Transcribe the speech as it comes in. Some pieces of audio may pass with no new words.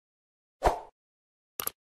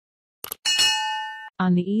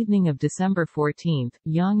On the evening of December 14,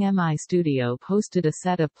 Yang Mi Studio posted a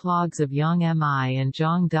set of blogs of Yang Mi and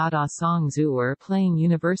Zhang Dada Song Zuer playing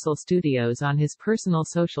Universal Studios on his personal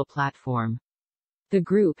social platform. The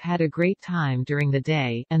group had a great time during the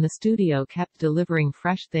day, and the studio kept delivering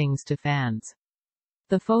fresh things to fans.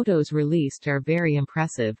 The photos released are very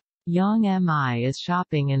impressive. Yang Mi is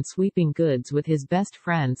shopping and sweeping goods with his best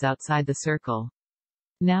friends outside the circle.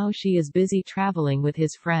 Now she is busy traveling with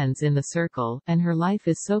his friends in the circle, and her life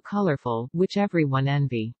is so colorful, which everyone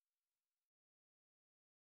envy.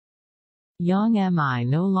 Yang Mi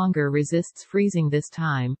no longer resists freezing this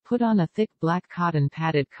time, put on a thick black cotton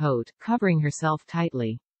padded coat, covering herself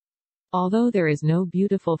tightly. Although there is no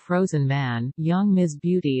beautiful frozen man, Yang Mi's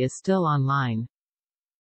beauty is still online.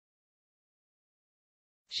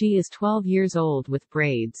 She is 12 years old with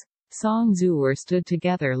braids. Song Zuer stood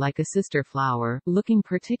together like a sister flower, looking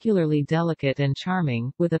particularly delicate and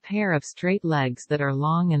charming, with a pair of straight legs that are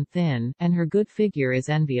long and thin, and her good figure is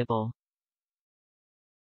enviable.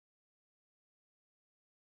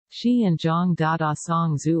 She and Zhang Dada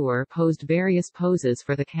Song Zuer posed various poses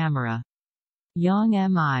for the camera.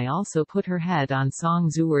 Yang Mi also put her head on Song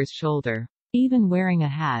Zuer's shoulder. Even wearing a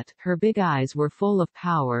hat, her big eyes were full of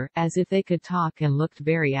power, as if they could talk, and looked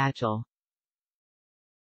very agile.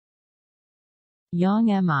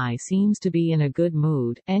 Yang Mi seems to be in a good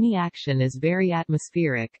mood, any action is very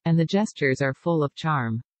atmospheric, and the gestures are full of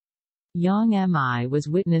charm. Yang Mi was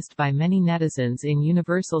witnessed by many netizens in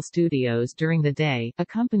Universal Studios during the day,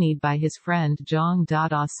 accompanied by his friend Zhang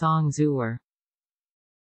Dada Song Zuer.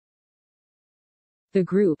 The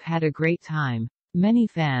group had a great time. Many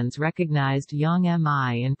fans recognized Yang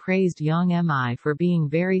Mi and praised Yang Mi for being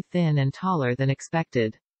very thin and taller than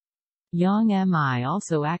expected. Yang Mi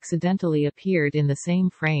also accidentally appeared in the same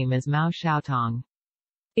frame as Mao Xiaotong.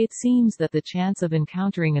 It seems that the chance of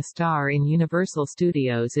encountering a star in Universal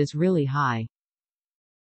Studios is really high.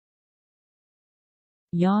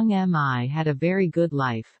 Yang Mi had a very good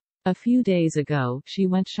life. A few days ago, she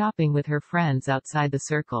went shopping with her friends outside the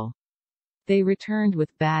circle. They returned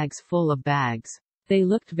with bags full of bags. They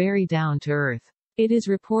looked very down to earth. It is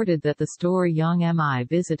reported that the store Yang Mi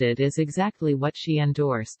visited is exactly what she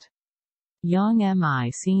endorsed. Yang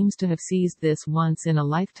Mi seems to have seized this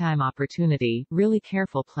once-in-a-lifetime opportunity, really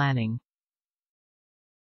careful planning.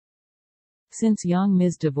 Since Yang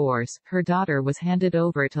Mi's divorce, her daughter was handed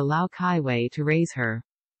over to Lau Kai-wei to raise her.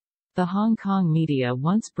 The Hong Kong media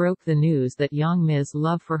once broke the news that Yang Mi's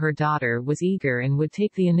love for her daughter was eager and would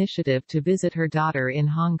take the initiative to visit her daughter in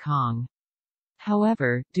Hong Kong.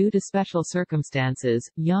 However, due to special circumstances,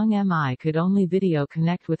 Yang Mi could only video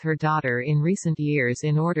connect with her daughter in recent years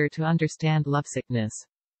in order to understand lovesickness.